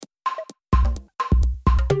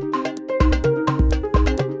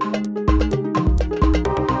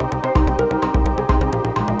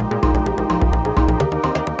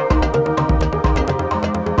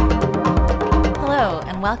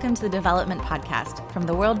welcome to the Development Podcast from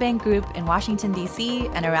the World Bank Group in Washington, D.C.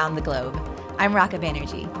 and around the globe. I'm Raka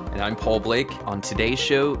Banerjee. And I'm Paul Blake. On today's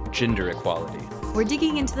show, gender equality. We're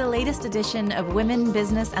digging into the latest edition of Women,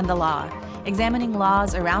 Business, and the Law, examining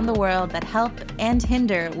laws around the world that help and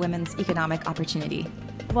hinder women's economic opportunity.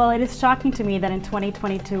 Well, it is shocking to me that in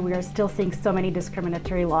 2022 we are still seeing so many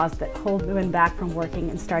discriminatory laws that hold women back from working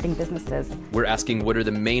and starting businesses. We're asking what are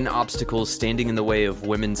the main obstacles standing in the way of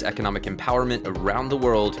women's economic empowerment around the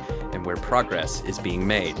world and where progress is being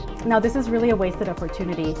made. Now, this is really a wasted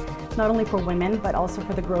opportunity, not only for women, but also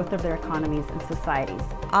for the growth of their economies and societies.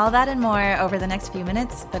 All that and more over the next few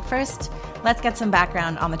minutes, but first, let's get some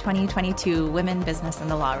background on the 2022 Women, Business, and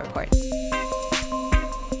the Law report.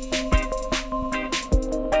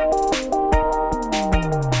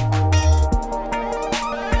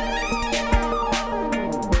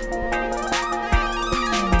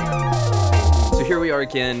 Here we are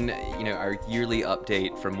again, our yearly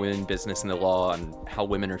update from Women, Business, and the Law on how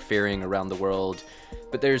women are faring around the world.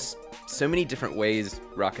 But there's so many different ways,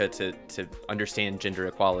 Raka, to understand gender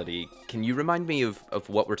equality. Can you remind me of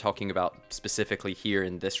what we're talking about specifically here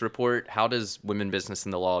in this report? How does Women, Business,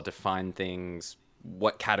 and the Law define things?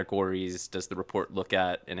 What categories does the report look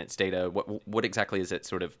at in its data? What exactly is it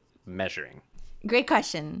sort of measuring? Great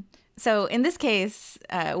question. So in this case,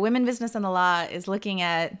 Women, Business, and the Law is looking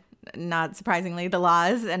at, not surprisingly, the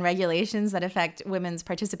laws and regulations that affect women's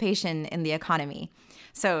participation in the economy.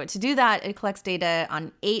 So to do that, it collects data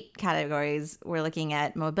on 8 categories. We're looking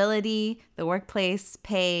at mobility, the workplace,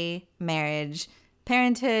 pay, marriage,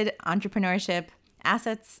 parenthood, entrepreneurship,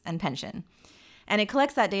 assets, and pension. And it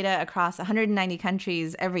collects that data across 190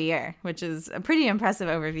 countries every year, which is a pretty impressive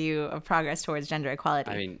overview of progress towards gender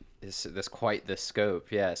equality. I mean, that's quite the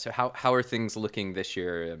scope, yeah. So how are things looking this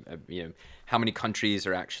year? How many countries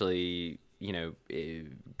are actually,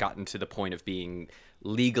 gotten to the point of being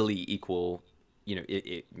legally equal,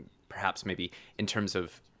 perhaps maybe in terms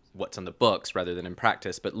of what's on the books rather than in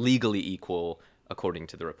practice, but legally equal according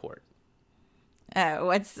to the report?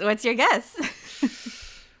 What's your guess?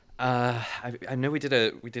 I know we did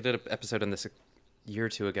an episode on this a year or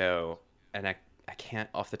two ago, and I can't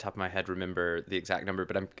off the top of my head remember the exact number,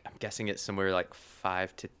 but I'm guessing it's somewhere like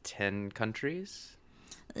 5 to 10 countries.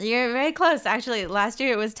 You're very close. Actually, last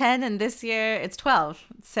year it was 10, and this year it's 12.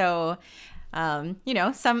 So,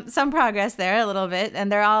 some progress there a little bit,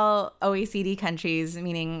 and they're all OECD countries,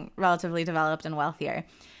 meaning relatively developed and wealthier.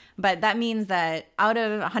 But that means that out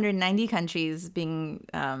of 190 countries being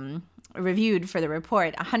reviewed for the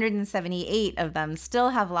report, 178 of them still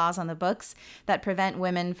have laws on the books that prevent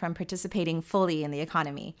women from participating fully in the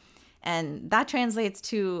economy. And that translates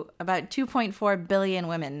to about 2.4 billion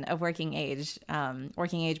women of working age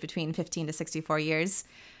between 15 to 64 years.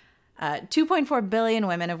 2.4 billion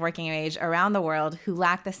women of working age around the world who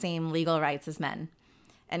lack the same legal rights as men.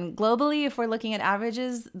 And globally, if we're looking at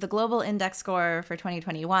averages, the global index score for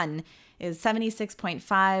 2021 is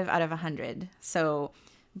 76.5 out of 100. So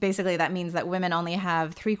basically, that means that women only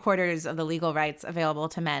have 3/4 of the legal rights available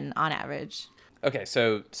to men on average. Okay,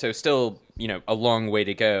 so still, a long way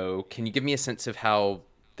to go. Can you give me a sense of how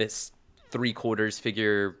this 3/4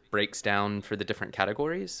 figure breaks down for the different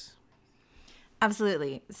categories?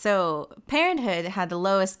 Absolutely. So parenthood had the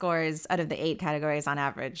lowest scores out of the 8 categories on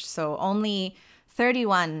average. So only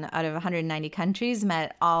 31 out of 190 countries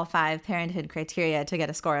met all 5 parenthood criteria to get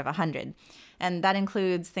a score of 100. And that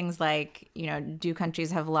includes things like, do countries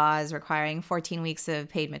have laws requiring 14 weeks of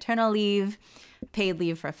paid maternal leave, paid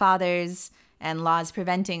leave for fathers, and laws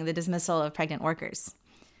preventing the dismissal of pregnant workers.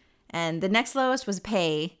 And the next lowest was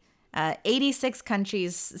pay. 86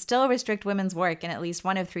 countries still restrict women's work in at least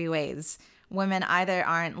one of 3 ways. Women either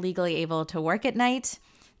aren't legally able to work at night,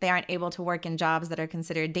 they aren't able to work in jobs that are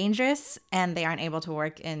considered dangerous, and they aren't able to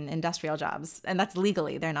work in industrial jobs. And that's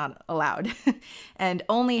legally, they're not allowed. And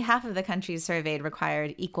only half of the countries surveyed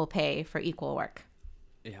required equal pay for equal work.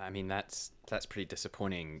 Yeah, I mean, that's pretty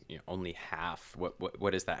disappointing. Only half.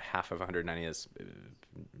 What is that? Half of 190 is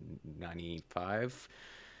 95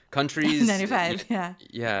 countries. 95, yeah.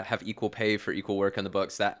 Yeah, have equal pay for equal work on the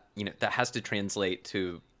books. That that has to translate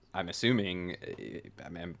to, I'm guessing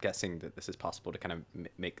that this is possible to kind of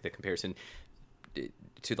make the comparison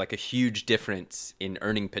to like a huge difference in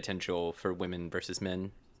earning potential for women versus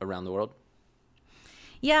men around the world.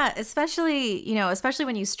 Yeah, especially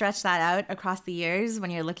when you stretch that out across the years,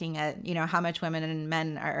 when you're looking at, how much women and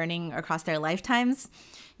men are earning across their lifetimes.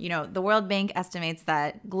 The World Bank estimates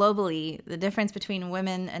that globally, the difference between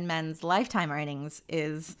women and men's lifetime earnings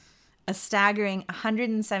is a staggering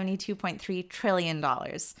 $172.3 trillion.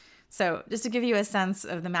 So just to give you a sense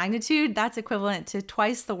of the magnitude, that's equivalent to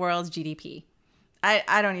twice the world's GDP.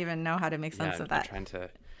 I don't even know how to make Yeah, sense of I'm that.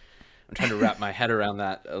 trying to wrap my head around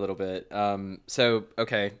that a little bit. So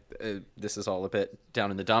okay, this is all a bit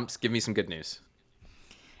down in the dumps. Give me some good news.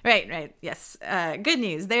 Right. Yes. Good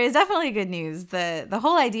news. There is definitely good news. The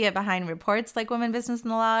whole idea behind reports like Women, Business, and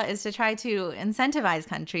the Law is to try to incentivize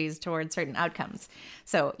countries towards certain outcomes.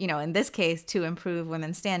 So, in this case, to improve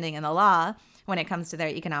women's standing in the law when it comes to their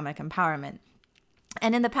economic empowerment.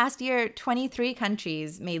 And in the past year, 23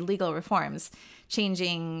 countries made legal reforms,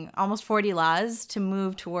 changing almost 40 laws to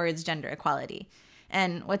move towards gender equality.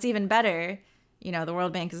 And what's even better, the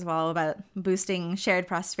World Bank is all about boosting shared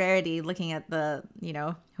prosperity, looking at the,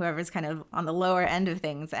 whoever's kind of on the lower end of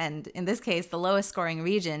things. And in this case, the lowest scoring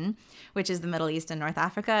region, which is the Middle East and North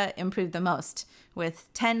Africa, improved the most with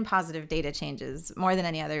 10 positive data changes, more than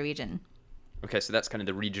any other region. Okay, so that's kind of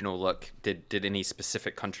the regional look. Did any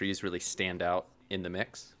specific countries really stand out in the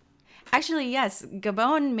mix? Actually, yes.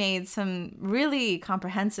 Gabon made some really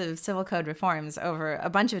comprehensive civil code reforms over a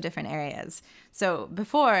bunch of different areas. So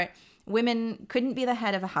before, women couldn't be the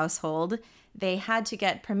head of a household. They had to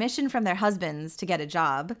get permission from their husbands to get a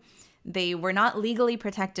job. They were not legally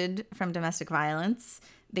protected from domestic violence.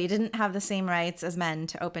 They didn't have the same rights as men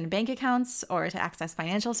to open bank accounts or to access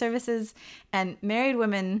financial services. And married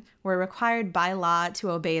women were required by law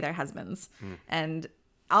to obey their husbands. And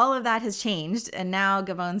all of that has changed, and now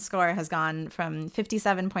Gabon's score has gone from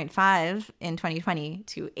 57.5 in 2020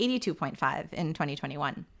 to 82.5 in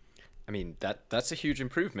 2021. I mean, that's a huge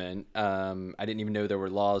improvement. I didn't even know there were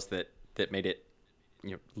laws that made it,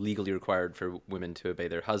 legally required for women to obey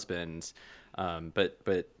their husbands. But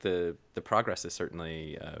the progress is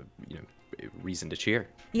certainly, reason to cheer.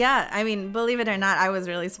 Yeah, I mean, believe it or not, I was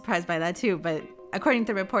really surprised by that too. But according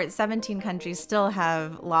to the report, 17 countries still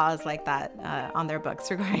have laws like that on their books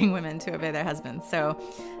requiring women to obey their husbands. So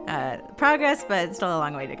progress, but still a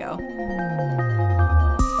long way to go.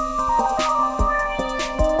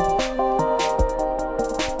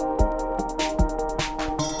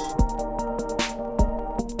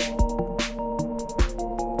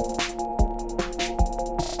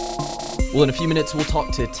 Well, in a few minutes, we'll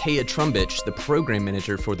talk to Taya Trumbich, the program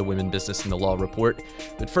manager for the Women, Business, and the Law report.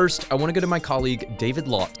 But first, I want to go to my colleague, David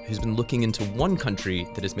Lott, who's been looking into one country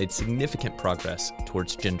that has made significant progress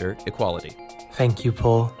towards gender equality. Thank you,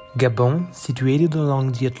 Paul. Gabon, situated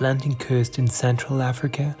along the Atlantic coast in Central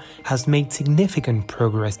Africa, has made significant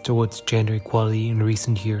progress towards gender equality in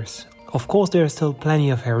recent years. Of course, there are still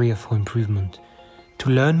plenty of area for improvement. To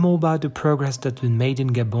learn more about the progress that's been made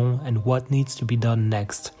in Gabon and what needs to be done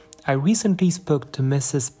next, I recently spoke to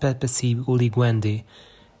Mrs. Pepesi Oligwende,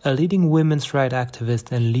 a leading women's rights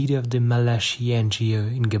activist and leader of the Malachi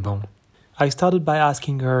NGO in Gabon. I started by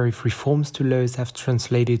asking her if reforms to laws have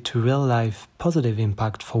translated to real-life positive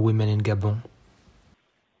impact for women in Gabon.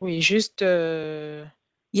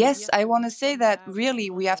 Yes, I want to say that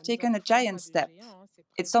really we have taken a giant step.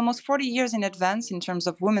 It's almost 40 years in advance in terms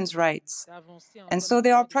of women's rights. And so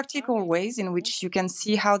there are practical ways in which you can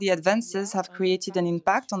see how the advances have created an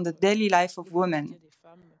impact on the daily life of women,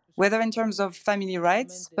 whether in terms of family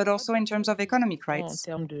rights, but also in terms of economic rights.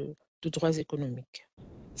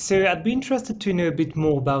 So I'd be interested to know a bit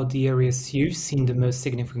more about the areas you've seen the most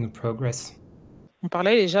significant progress.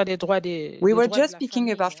 We were just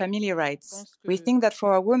speaking about family rights. We think that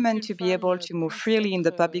for a woman to be able to move freely in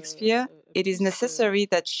the public sphere, it is necessary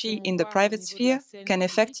that she, in the private sphere, can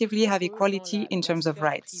effectively have equality in terms of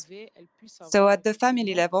rights. So at the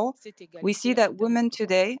family level, we see that women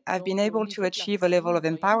today have been able to achieve a level of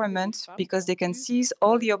empowerment because they can seize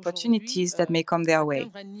all the opportunities that may come their way,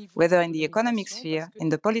 whether in the economic sphere, in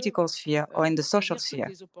the political sphere, or in the social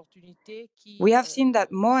sphere. We have seen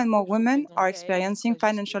that more and more women are experiencing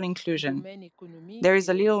financial inclusion. There is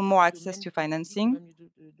a little more access to financing.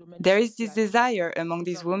 There is this desire among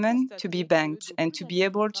these women to be banked and to be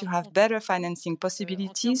able to have better financing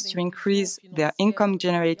possibilities to increase their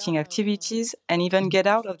income-generating activities and even get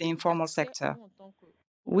out of the informal sector.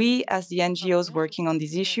 We, as the NGOs working on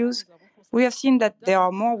these issues, we have seen that there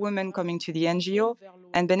are more women coming to the NGO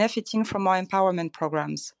and benefiting from our empowerment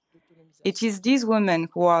programs. It is these women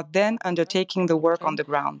who are then undertaking the work on the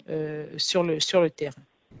ground.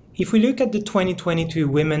 If we look at the 2022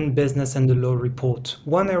 Women, Business and the Law report,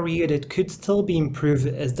 one area that could still be improved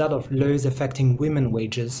is that of laws affecting women's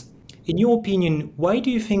wages. In your opinion, why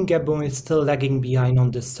do you think Gabon is still lagging behind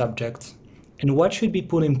on this subject? And what should be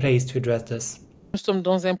put in place to address this?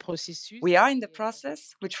 We are in the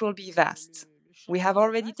process, which will be vast. We have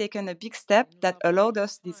already taken a big step that allowed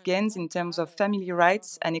us these gains in terms of family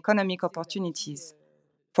rights and economic opportunities.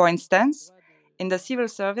 For instance, in the civil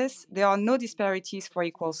service, there are no disparities for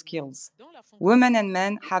equal skills. Women and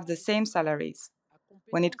men have the same salaries.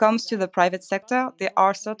 When it comes to the private sector, there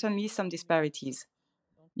are certainly some disparities.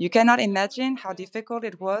 You cannot imagine how difficult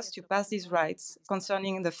it was to pass these rights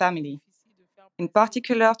concerning the family, in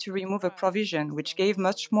particular to remove a provision which gave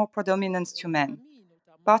much more predominance to men,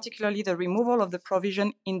 particularly the removal of the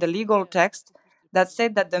provision in the legal text that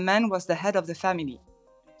said that the man was the head of the family.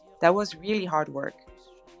 That was really hard work.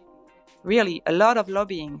 Really, a lot of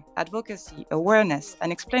lobbying, advocacy, awareness,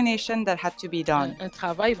 and explanation that had to be done. Un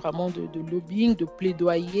travail vraiment de lobbying, de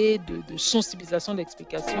plaidoyer, de sensibilisation,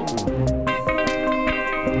 d'explication.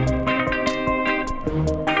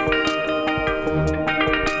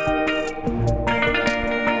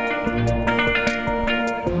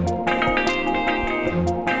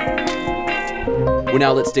 Well,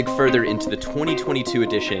 now let's dig further into the 2022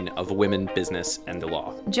 edition of Women, Business, and the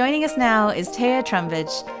Law. Joining us now is Taya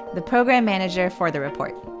Trumvich, the program manager for the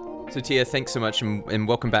report. So Tia, thanks so much and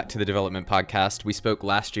welcome back to the Development Podcast. We spoke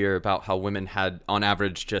last year about how women had, on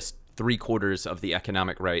average, just 3/4 of the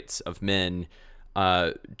economic rights of men.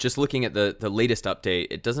 Just looking at the latest update,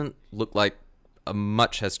 it doesn't look like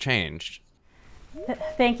much has changed.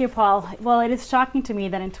 Thank you, Paul. Well, it is shocking to me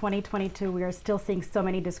that in 2022 we are still seeing so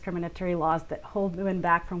many discriminatory laws that hold women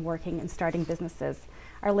back from working and starting businesses.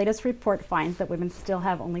 Our latest report finds that women still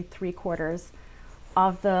have only 3/4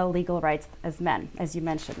 of the legal rights as men, as you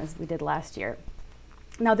mentioned, as we did last year.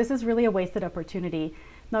 Now, this is really a wasted opportunity,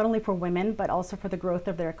 not only for women, but also for the growth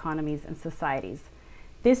of their economies and societies.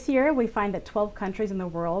 This year, we find that 12 countries in the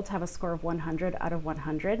world have a score of 100 out of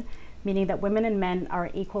 100, meaning that women and men are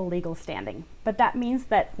equal legal standing. But that means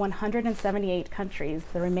that 178 countries,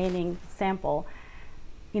 the remaining sample,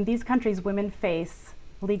 in these countries, women face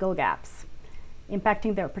legal gaps,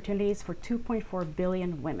 impacting their opportunities for 2.4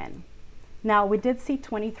 billion women. Now, we did see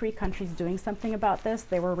 23 countries doing something about this.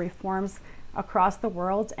 There were reforms across the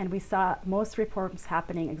world, and we saw most reforms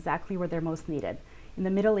happening exactly where they're most needed, in the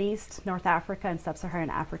Middle East, North Africa, and Sub-Saharan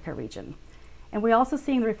Africa region. And we're also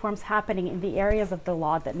seeing the reforms happening in the areas of the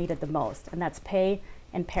law that needed the most, and that's pay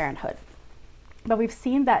and parenthood. But we've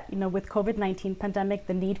seen that, with COVID-19 pandemic,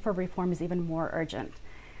 the need for reform is even more urgent.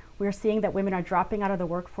 We're seeing that women are dropping out of the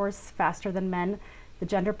workforce faster than men. The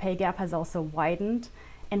gender pay gap has also widened,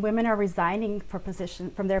 and women are resigning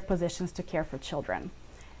from their positions to care for children.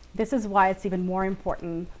 This is why it's even more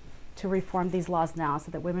important to reform these laws now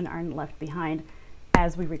so that women aren't left behind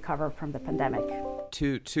as we recover from the pandemic.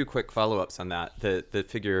 Two quick follow-ups on that. The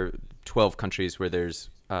figure 12 countries where there's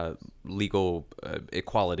legal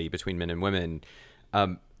equality between men and women.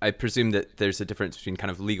 I presume that there's a difference between kind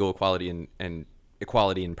of legal equality and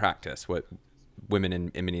equality in practice, what women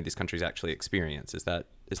in many of these countries actually experience. Is that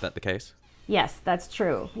the case? Yes, that's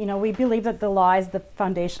true. We believe that the law is the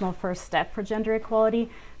foundational first step for gender equality,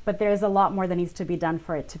 but there's a lot more that needs to be done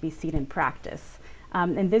for it to be seen in practice.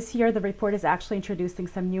 And this year, the report is actually introducing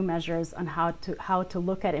some new measures on how to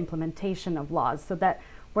look at implementation of laws, so that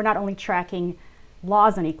we're not only tracking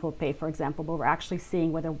laws on equal pay, for example, but we're actually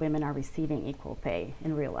seeing whether women are receiving equal pay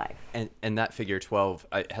in real life. And that figure 12,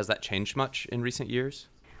 has that changed much in recent years?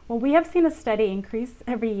 Well, we have seen a steady increase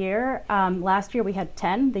every year. Last year we had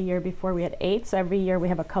 10, the year before we had 8, so every year we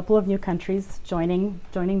have a couple of new countries joining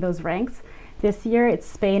those ranks. This year it's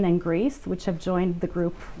Spain and Greece, which have joined the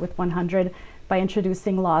group with 100 by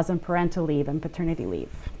introducing laws on parental leave and paternity leave.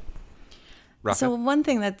 Raka? So one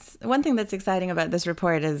thing that's exciting about this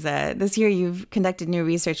report is this year you've conducted new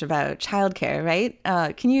research about childcare, right?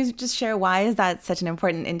 Can you just share why is that such an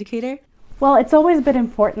important indicator? Well, it's always been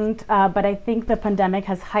important, but I think the pandemic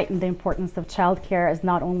has heightened the importance of childcare as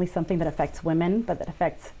not only something that affects women, but that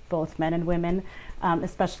affects both men and women,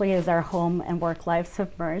 especially as our home and work lives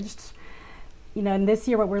have merged. And this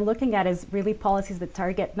year what we're looking at is really policies that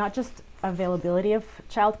target not just availability of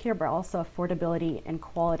childcare, but also affordability and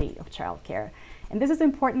quality of childcare. And this is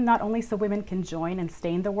important not only so women can join and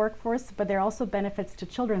stay in the workforce, but there are also benefits to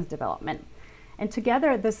children's development. And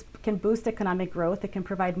together, this can boost economic growth. It can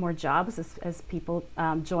provide more jobs as people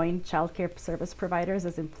join childcare service providers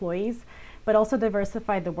as employees, but also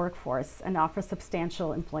diversify the workforce and offer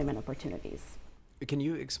substantial employment opportunities. Can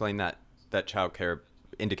you explain that childcare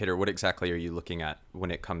indicator? What exactly are you looking at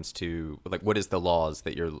when it comes to, like, what is the laws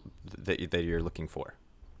that you're looking for?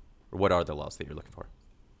 Or what are the laws that you're looking for?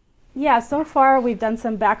 Yeah, so far we've done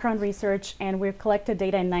some background research and we've collected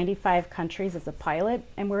data in 95 countries as a pilot,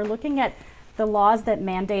 and we're looking at the laws that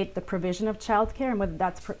mandate the provision of childcare and whether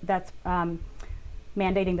that's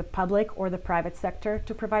mandating the public or the private sector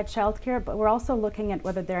to provide childcare. But we're also looking at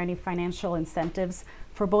whether there are any financial incentives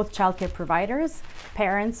for both childcare providers,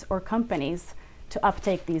 parents, or companies to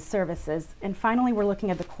uptake these services. And finally, we're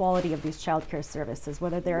looking at the quality of these childcare services,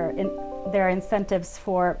 whether there are incentives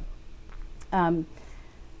for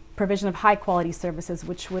provision of high quality services,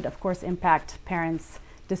 which would of course impact parents'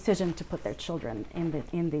 decision to put their children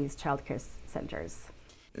in these childcare centers.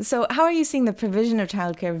 So how are you seeing the provision of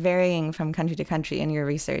childcare varying from country to country in your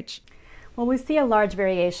research? Well, we see a large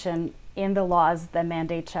variation in the laws that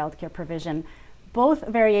mandate childcare provision, both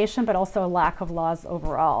variation but also a lack of laws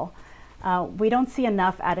overall. We don't see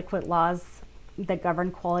enough adequate laws that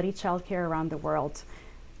govern quality childcare around the world.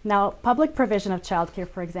 Now, public provision of childcare,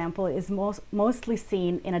 for example, is mostly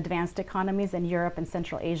seen in advanced economies in Europe and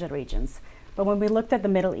Central Asia regions. But when we looked at the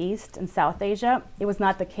Middle East and South Asia, it was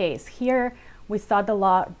not the case. Here, we saw the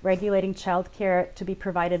law regulating childcare to be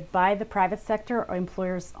provided by the private sector or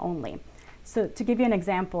employers only. So to give you an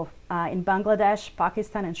example, in Bangladesh,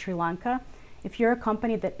 Pakistan, and Sri Lanka, if you're a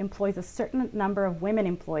company that employs a certain number of women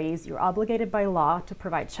employees, you're obligated by law to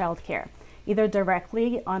provide childcare, either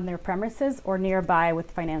directly on their premises or nearby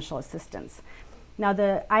with financial assistance. Now,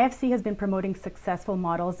 the IFC has been promoting successful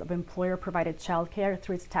models of employer-provided childcare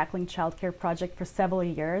through its Tackling Childcare project for several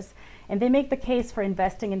years, and they make the case for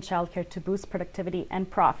investing in childcare to boost productivity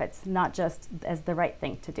and profits, not just as the right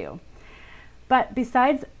thing to do. But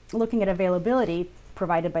besides looking at availability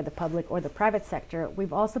provided by the public or the private sector,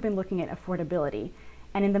 we've also been looking at affordability.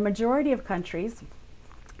 And in the majority of countries,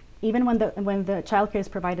 even when the childcare is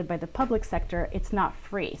provided by the public sector, it's not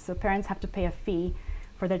free. So parents have to pay a fee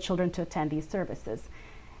for their children to attend these services.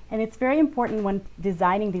 And it's very important when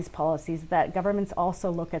designing these policies that governments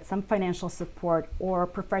also look at some financial support or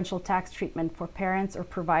preferential tax treatment for parents or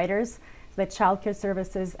providers, so that childcare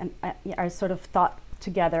services are sort of thought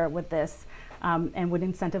together with this and would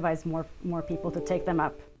incentivize more people to take them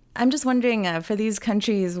up. I'm just wondering, for these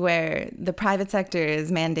countries where the private sector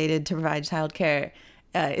is mandated to provide childcare,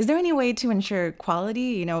 is there any way to ensure quality?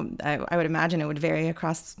 You know, I would imagine it would vary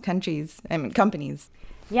across countries, companies.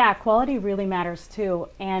 Yeah, quality really matters too.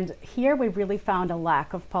 And here we've really found a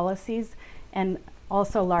lack of policies and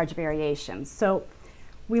also large variations. So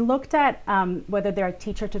we looked at whether there are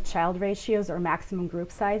teacher-to-child ratios or maximum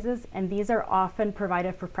group sizes, and these are often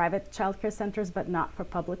provided for private childcare centers but not for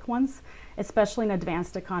public ones, especially in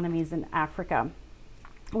advanced economies in Africa.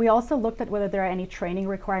 We also looked at whether there are any training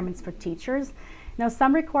requirements for teachers. Now,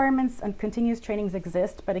 some requirements and continuous trainings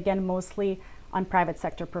exist, but again, mostly on private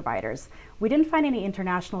sector providers. We didn't find any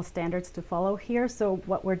international standards to follow here, so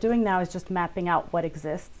what we're doing now is just mapping out what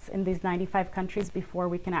exists in these 95 countries before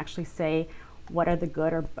we can actually say what are the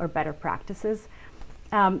good or better practices.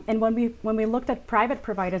 And when we looked at private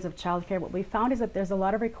providers of childcare, what we found is that there's a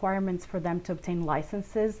lot of requirements for them to obtain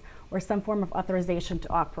licenses or some form of authorization to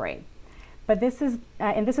operate. But this is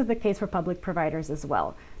the case for public providers as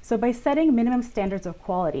well. So by setting minimum standards of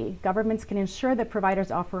quality, governments can ensure that providers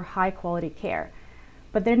offer high quality care.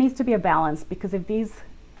 But there needs to be a balance, because if these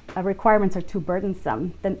requirements are too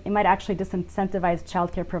burdensome, then it might actually disincentivize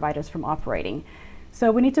childcare providers from operating.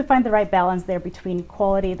 So we need to find the right balance there between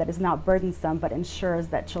quality that is not burdensome but ensures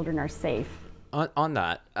that children are safe. On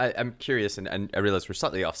that, I'm curious, and I realize we're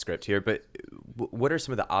slightly off script here, but what are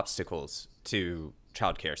some of the obstacles to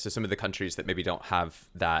childcare? So some of the countries that maybe don't have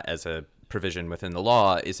that as a provision within the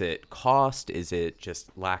law, is it cost? Is it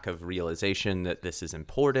just lack of realization that this is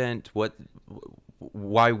important?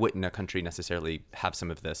 Why wouldn't a country necessarily have some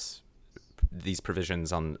of these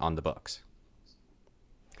provisions on the books?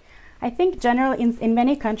 I think generally in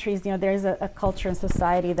many countries, there's a culture and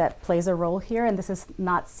society that plays a role here, and this is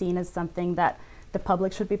not seen as something that the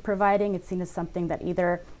public should be providing. It's seen as something that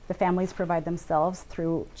either the families provide themselves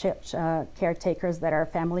through caretakers that are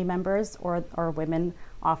family members, or women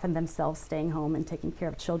often themselves staying home and taking care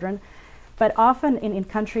of children. But often in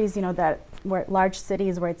countries, where large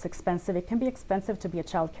cities where it's expensive, it can be expensive to be a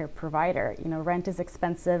childcare provider. Rent is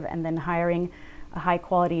expensive, and then hiring a high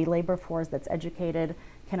quality labor force that's educated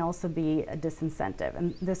can also be a disincentive.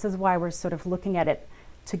 And this is why we're sort of looking at it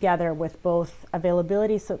together with both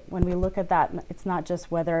availability. So when we look at that, it's not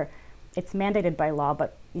just whether it's mandated by law,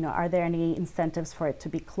 but are there any incentives for it to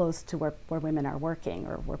be close to where women are working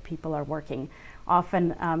or where people are working?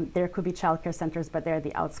 Often there could be childcare centers, but they're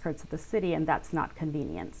the outskirts of the city, and that's not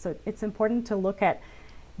convenient. So it's important to look at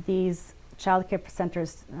these childcare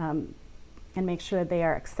centers and make sure that they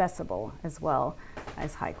are accessible as well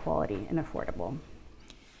as high quality and affordable.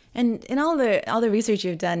 And in all the research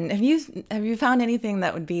you've done, have you found anything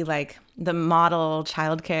that would be like the model of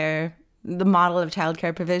childcare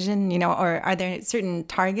provision? Or are there certain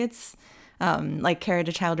targets like care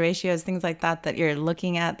to child ratios, things like that you're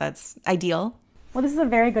looking at that's ideal? Well, this is a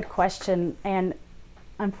very good question, and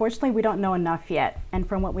unfortunately we don't know enough yet. And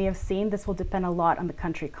from what we have seen, this will depend a lot on the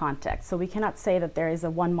country context. So we cannot say that there is a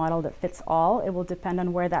one model that fits all. It will depend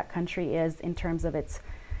on where that country is in terms of its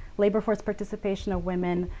labor force participation of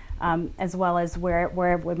women, as well as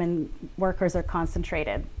where women workers are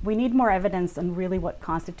concentrated. We need more evidence on really what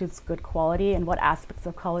constitutes good quality and what aspects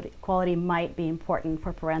of quality might be important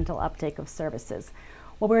for parental uptake of services.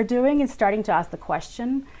 What we're doing is starting to ask the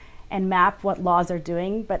question and map what laws are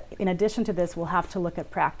doing, but in addition to this, we'll have to look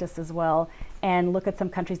at practice as well and look at some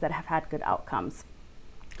countries that have had good outcomes.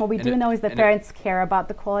 What we do know is that parents care about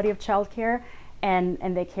the quality of childcare and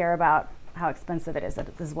they care about how expensive it is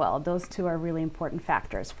as well. Those two are really important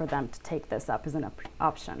factors for them to take this up as an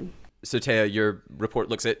option. So Thea, your report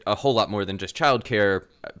looks at a whole lot more than just childcare,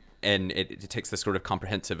 and it takes this sort of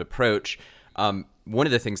comprehensive approach. One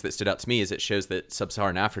of the things that stood out to me is it shows that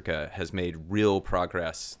Sub-Saharan Africa has made real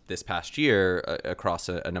progress this past year across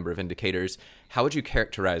a number of indicators. How would you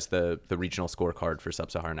characterize the regional scorecard for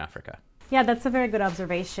Sub-Saharan Africa? Yeah, that's a very good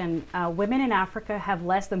observation. Women in Africa have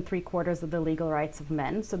less than 3/4 of the legal rights of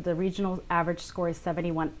men. So the regional average score is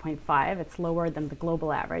 71.5. It's lower than the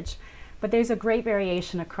global average. But there's a great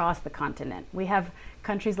variation across the continent. We have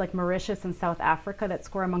countries like Mauritius and South Africa that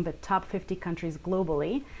score among the top 50 countries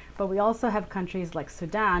globally. But we also have countries like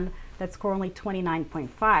Sudan that score only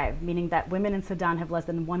 29.5, meaning that women in Sudan have less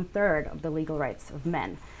than 1/3 of the legal rights of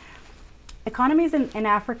men. Economies in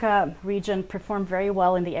Africa region perform very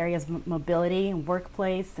well in the areas of mobility,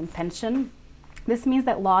 workplace, and pension. This means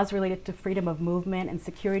that laws related to freedom of movement and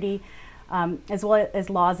security, as well as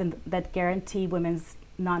laws that guarantee women's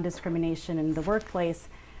non-discrimination in the workplace,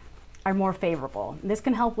 are more favorable. This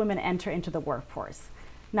can help women enter into the workforce.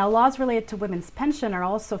 Now, laws related to women's pension are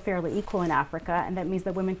also fairly equal in Africa, and that means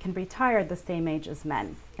that women can retire at the same age as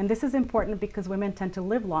men. And this is important because women tend to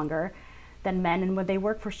live longer than men, and when they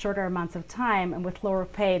work for shorter amounts of time and with lower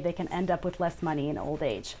pay, they can end up with less money in old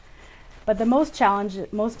age. But the most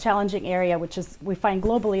challenging area, which is we find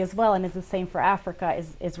globally as well, and it's the same for Africa,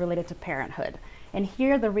 is related to parenthood. And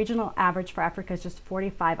here, the regional average for Africa is just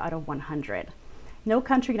 45 out of 100. No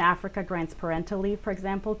country in Africa grants parental leave, for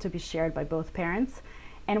example, to be shared by both parents.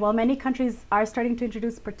 And while many countries are starting to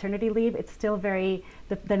introduce paternity leave, it's still the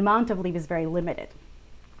amount of leave is very limited.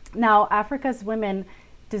 Now, Africa's women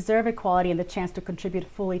deserve equality and the chance to contribute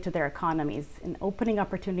fully to their economies. And opening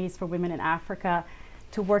opportunities for women in Africa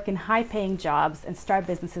to work in high-paying jobs and start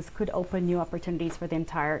businesses could open new opportunities for the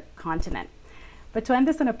entire continent. But to end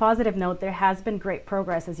this on a positive note, there has been great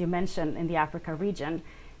progress, as you mentioned, in the Africa region.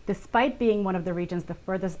 Despite being one of the regions the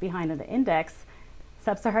furthest behind in the index,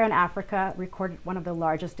 Sub-Saharan Africa recorded one of the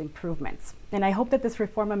largest improvements. And I hope that this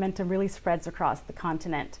reform momentum really spreads across the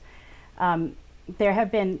continent. There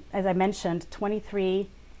have been, as I mentioned, 23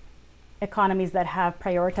 economies that have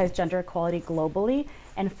prioritized gender equality globally,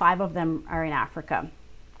 and 5 of them are in Africa.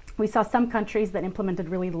 We saw some countries that implemented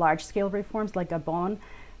really large-scale reforms, like Gabon,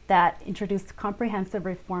 that introduced comprehensive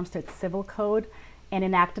reforms to its civil code and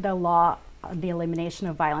enacted a law on the elimination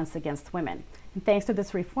of violence against women. And thanks to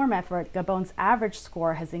this reform effort, Gabon's average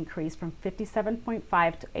score has increased from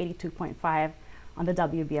 57.5 to 82.5 on the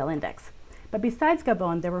WBL index. But besides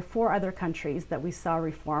Gabon, there were 4 other countries that we saw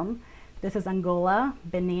reform. This is Angola,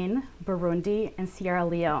 Benin, Burundi, and Sierra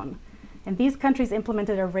Leone. And these countries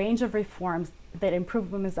implemented a range of reforms that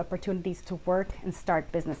improved women's opportunities to work and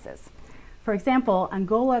start businesses. For example,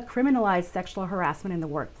 Angola criminalized sexual harassment in the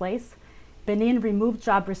workplace. Benin removed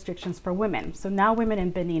job restrictions for women. So now women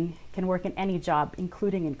in Benin can work in any job,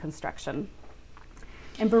 including in construction.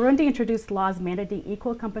 And Burundi introduced laws mandating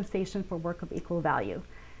equal compensation for work of equal value.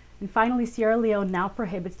 And finally, Sierra Leone now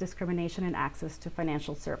prohibits discrimination in access to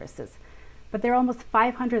financial services. But there are almost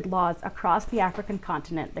 500 laws across the African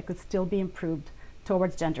continent that could still be improved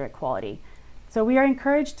towards gender equality. So we are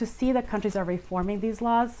encouraged to see that countries are reforming these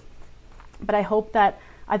laws, but I hope that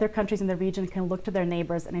other countries in the region can look to their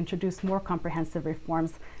neighbors and introduce more comprehensive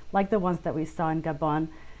reforms like the ones that we saw in Gabon,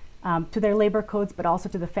 to their labor codes, but also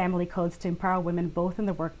to the family codes to empower women both in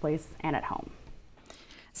the workplace and at home.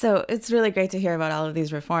 So it's really great to hear about all of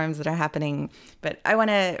these reforms that are happening, but I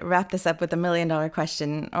want to wrap this up with $1 million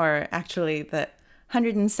question, or actually the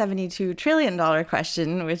 $172 trillion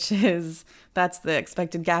question, which is, that's the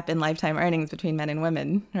expected gap in lifetime earnings between men and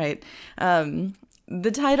women, right?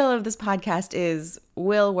 The title of this podcast is,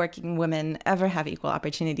 Will Working Women Ever Have Equal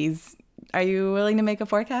Opportunities? Are you willing to make a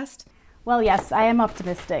forecast? Well, yes, I am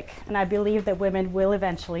optimistic, and I believe that women will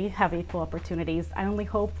eventually have equal opportunities. I only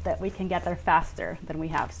hope that we can get there faster than we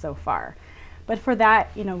have so far. But for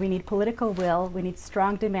that, we need political will, we need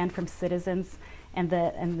strong demand from citizens and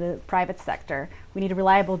the private sector. We need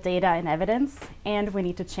reliable data and evidence, and we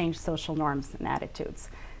need to change social norms and attitudes.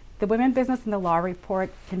 The Women, Business, and the Law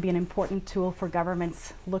report can be an important tool for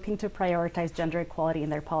governments looking to prioritize gender equality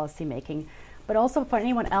in their policymaking, but also for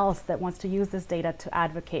anyone else that wants to use this data to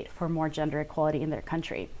advocate for more gender equality in their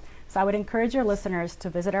country. So I would encourage your listeners to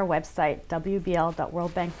visit our website,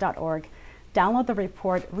 wbl.worldbank.org, download the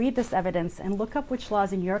report, read this evidence, and look up which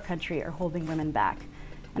laws in your country are holding women back.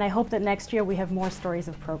 And I hope that next year we have more stories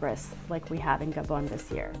of progress like we have in Gabon this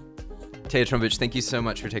year. Teya Trombich, thank you so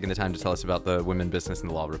much for taking the time to tell us about the Women, Business, and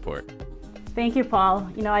the Law report. Thank you, Paul.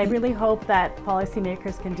 I really hope that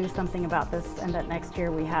policymakers can do something about this and that next year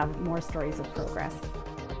we have more stories of progress.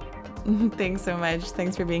 Thanks so much.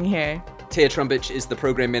 Thanks for being here. Teya Trombich is the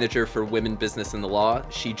program manager for Women, Business, and the Law.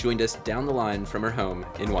 She joined us down the line from her home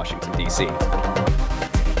in Washington, D.C.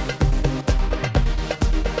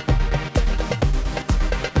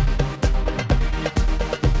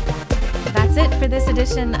 That's it for this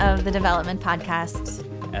edition of the Development Podcast.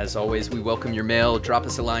 As always, we welcome your mail. Drop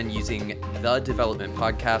us a line using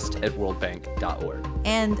thedevelopmentpodcast@worldbank.org.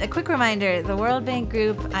 And a quick reminder, the World Bank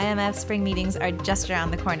Group IMF spring meetings are just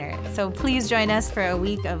around the corner. So please join us for a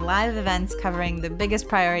week of live events covering the biggest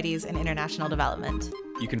priorities in international development.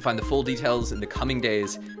 You can find the full details in the coming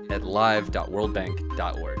days at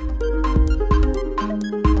live.worldbank.org.